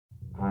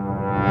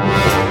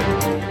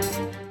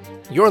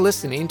You're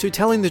listening to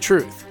Telling the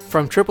Truth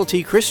from Triple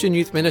T Christian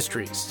Youth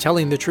Ministries,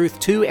 telling the truth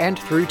to and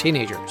through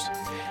teenagers.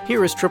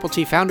 Here is Triple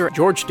T founder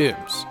George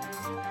Dooms.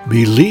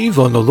 Believe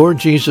on the Lord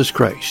Jesus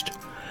Christ.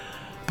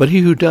 But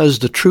he who does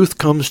the truth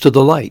comes to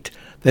the light,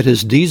 that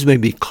his deeds may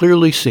be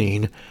clearly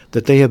seen,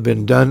 that they have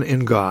been done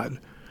in God.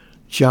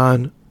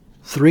 John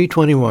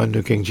 3:21,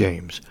 New King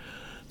James.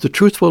 The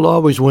truth will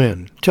always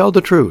win. Tell the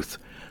truth.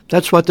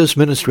 That's what this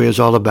ministry is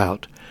all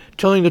about.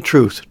 Telling the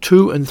truth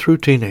to and through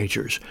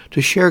teenagers, to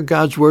share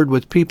God's Word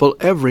with people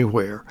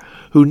everywhere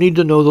who need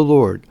to know the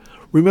Lord.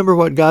 Remember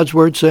what God's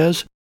Word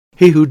says?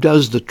 He who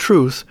does the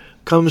truth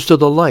comes to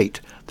the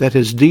light, that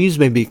his deeds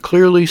may be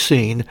clearly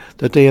seen,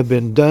 that they have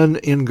been done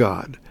in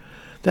God.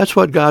 That's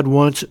what God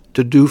wants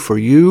to do for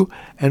you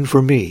and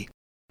for me.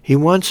 He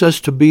wants us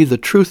to be the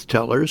truth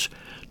tellers,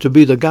 to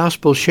be the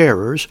gospel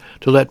sharers,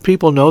 to let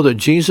people know that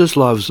Jesus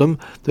loves them,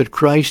 that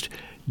Christ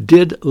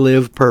did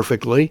live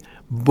perfectly,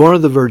 born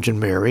of the Virgin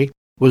Mary,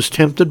 was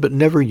tempted but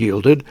never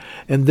yielded,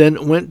 and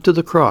then went to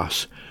the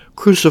cross,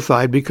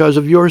 crucified because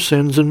of your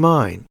sins and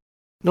mine.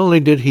 Not only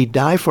did he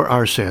die for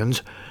our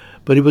sins,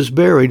 but he was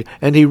buried,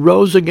 and he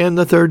rose again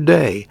the third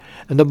day.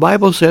 And the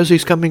Bible says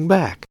he's coming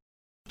back.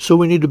 So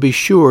we need to be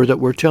sure that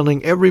we're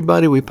telling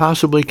everybody we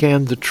possibly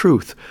can the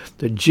truth,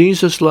 that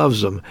Jesus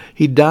loves them,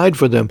 he died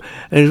for them,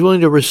 and is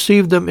willing to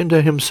receive them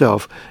into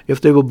himself if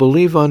they will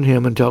believe on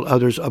him and tell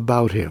others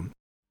about him.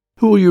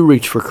 Who will you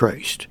reach for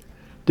Christ?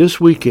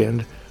 This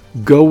weekend,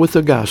 go with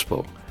the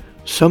gospel.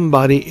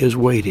 Somebody is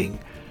waiting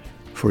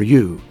for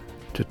you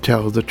to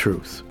tell the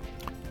truth.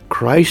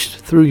 Christ,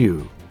 through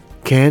you,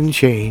 can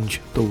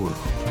change the world.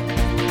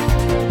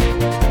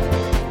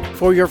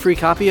 For your free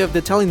copy of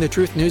the Telling the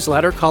Truth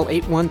newsletter, call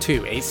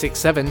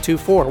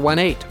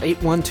 812-867-2418,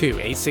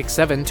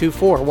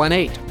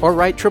 812-867-2418, or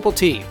write Triple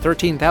T,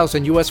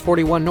 13,000 U.S.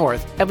 41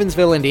 North,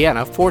 Evansville,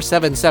 Indiana,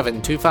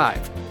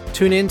 47725.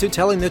 Tune in to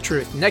Telling the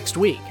Truth next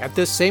week at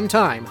this same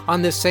time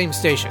on this same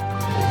station.